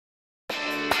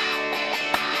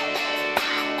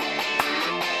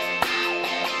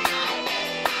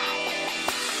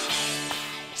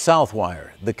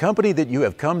Southwire, the company that you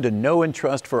have come to know and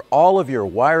trust for all of your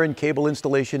wire and cable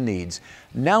installation needs,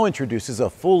 now introduces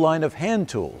a full line of hand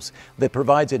tools that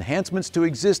provides enhancements to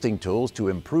existing tools to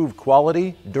improve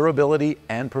quality, durability,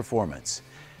 and performance.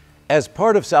 As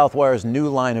part of Southwire's new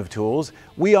line of tools,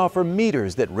 we offer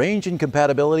meters that range in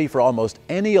compatibility for almost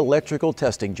any electrical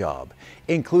testing job,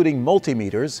 including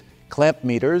multimeters, clamp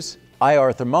meters,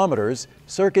 IR thermometers,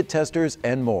 circuit testers,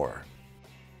 and more.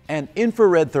 An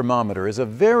infrared thermometer is a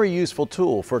very useful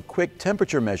tool for quick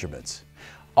temperature measurements.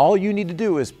 All you need to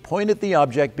do is point at the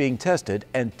object being tested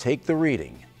and take the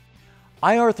reading.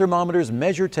 IR thermometers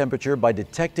measure temperature by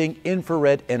detecting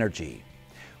infrared energy.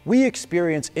 We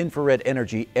experience infrared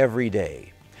energy every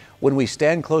day. When we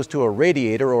stand close to a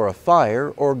radiator or a fire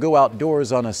or go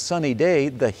outdoors on a sunny day,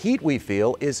 the heat we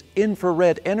feel is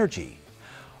infrared energy.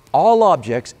 All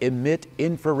objects emit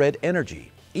infrared energy.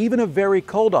 Even a very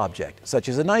cold object, such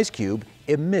as an ice cube,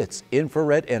 emits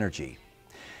infrared energy.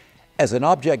 As an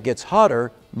object gets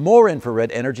hotter, more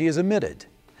infrared energy is emitted.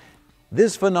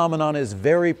 This phenomenon is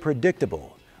very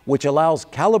predictable, which allows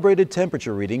calibrated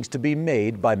temperature readings to be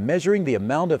made by measuring the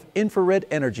amount of infrared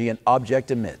energy an object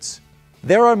emits.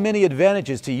 There are many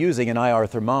advantages to using an IR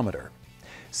thermometer.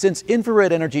 Since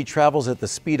infrared energy travels at the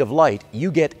speed of light,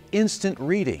 you get instant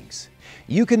readings.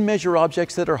 You can measure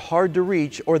objects that are hard to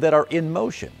reach or that are in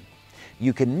motion.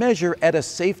 You can measure at a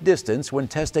safe distance when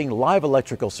testing live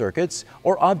electrical circuits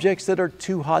or objects that are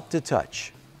too hot to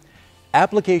touch.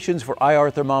 Applications for IR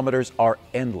thermometers are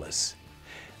endless.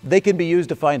 They can be used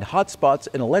to find hot spots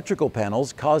in electrical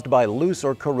panels caused by loose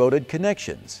or corroded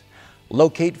connections,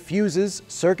 locate fuses,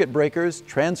 circuit breakers,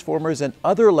 transformers, and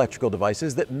other electrical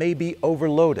devices that may be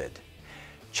overloaded,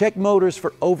 check motors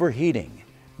for overheating,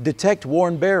 detect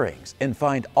worn bearings, and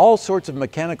find all sorts of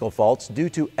mechanical faults due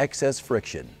to excess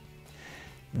friction.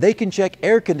 They can check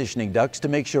air conditioning ducts to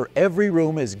make sure every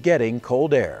room is getting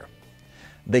cold air.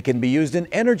 They can be used in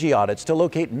energy audits to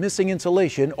locate missing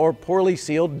insulation or poorly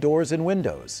sealed doors and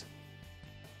windows.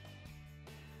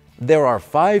 There are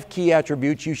 5 key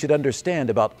attributes you should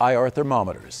understand about IR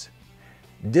thermometers: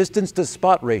 distance to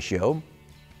spot ratio,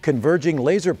 converging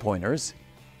laser pointers,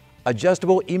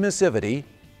 adjustable emissivity,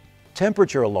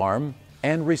 temperature alarm,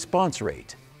 and response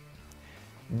rate.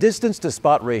 Distance to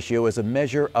spot ratio is a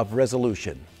measure of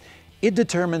resolution. It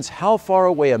determines how far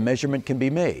away a measurement can be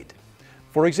made.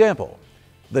 For example,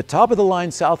 the top-of-the-line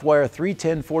Southwire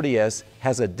 31040S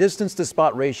has a distance to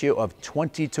spot ratio of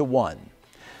 20:1.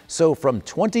 So from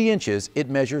 20 inches, it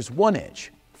measures 1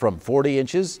 inch, from 40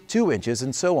 inches, 2 inches,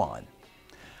 and so on.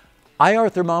 IR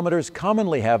thermometers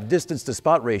commonly have distance to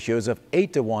spot ratios of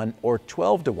 8:1 or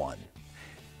 12:1.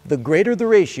 The greater the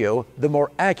ratio, the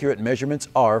more accurate measurements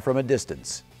are from a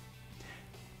distance.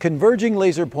 Converging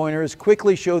laser pointers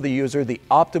quickly show the user the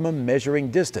optimum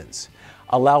measuring distance,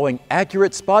 allowing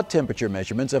accurate spot temperature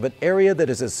measurements of an area that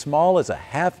is as small as a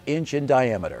 ½ inch in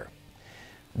diameter.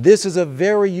 This is a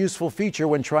very useful feature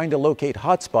when trying to locate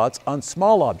hot spots on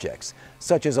small objects,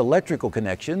 such as electrical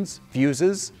connections,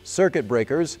 fuses, circuit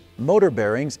breakers, motor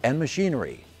bearings, and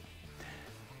machinery.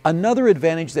 Another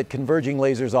advantage that converging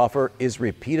lasers offer is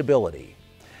repeatability.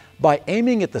 By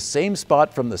aiming at the same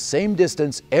spot from the same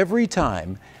distance every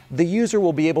time, the user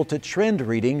will be able to trend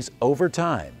readings over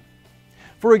time.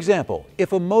 For example,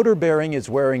 if a motor bearing is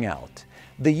wearing out,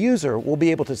 the user will be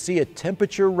able to see a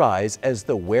temperature rise as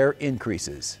the wear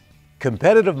increases.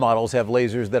 Competitive models have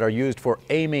lasers that are used for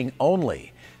aiming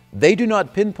only. They do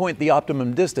not pinpoint the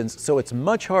optimum distance, so it's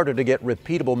much harder to get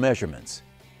repeatable measurements.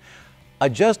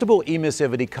 Adjustable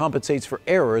emissivity compensates for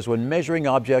errors when measuring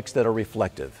objects that are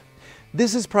reflective.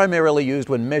 This is primarily used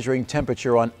when measuring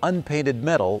temperature on unpainted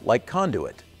metal like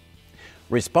conduit.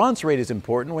 Response rate is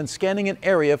important when scanning an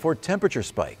area for temperature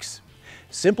spikes.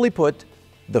 Simply put,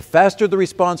 the faster the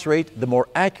response rate, the more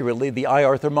accurately the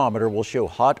IR thermometer will show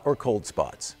hot or cold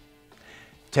spots.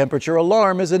 Temperature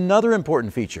alarm is another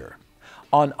important feature.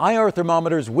 On IR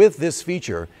thermometers with this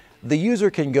feature, the user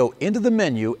can go into the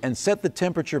menu and set the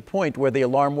temperature point where the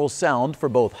alarm will sound for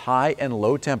both high and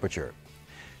low temperature.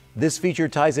 This feature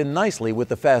ties in nicely with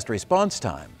the fast response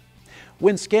time.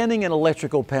 When scanning an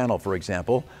electrical panel, for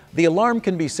example, the alarm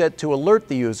can be set to alert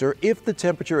the user if the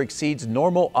temperature exceeds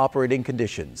normal operating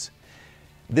conditions.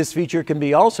 This feature can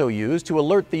be also used to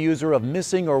alert the user of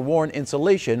missing or worn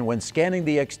insulation when scanning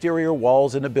the exterior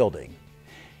walls in a building.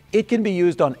 It can be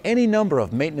used on any number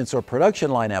of maintenance or production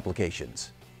line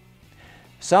applications.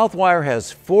 Southwire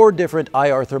has 4 different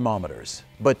IR thermometers,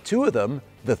 but 2 of them,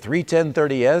 the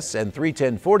 31030S and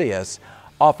 31040S,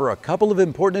 offer a couple of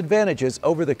important advantages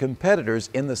over the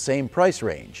competitors in the same price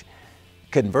range: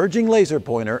 converging laser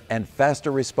pointer and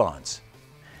faster response.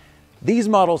 These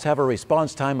models have a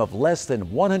response time of less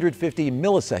than 150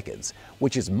 milliseconds,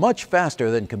 which is much faster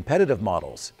than competitive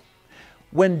models.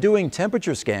 When doing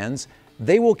temperature scans,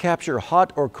 they will capture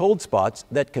hot or cold spots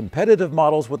that competitive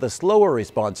models with a slower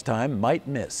response time might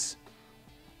miss.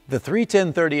 The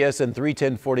 31030S and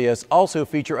 31040S also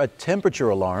feature a temperature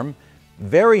alarm,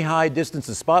 very high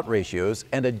distance-to-spot ratios,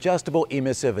 and adjustable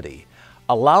emissivity,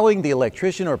 allowing the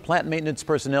electrician or plant maintenance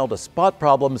personnel to spot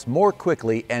problems more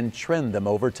quickly and trend them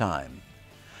over time.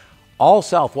 All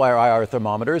Southwire IR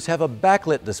thermometers have a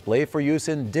backlit display for use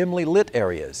in dimly lit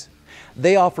areas.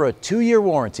 They offer a 2-year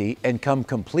warranty and come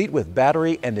complete with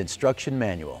battery and instruction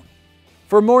manual.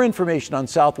 For more information on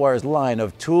Southwire's line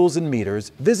of tools and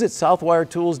meters, visit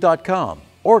southwiretools.com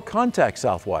or contact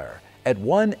Southwire at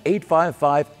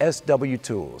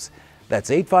 1-855-SW-TOOLS. That's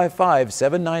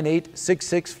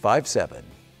 855-798-6657.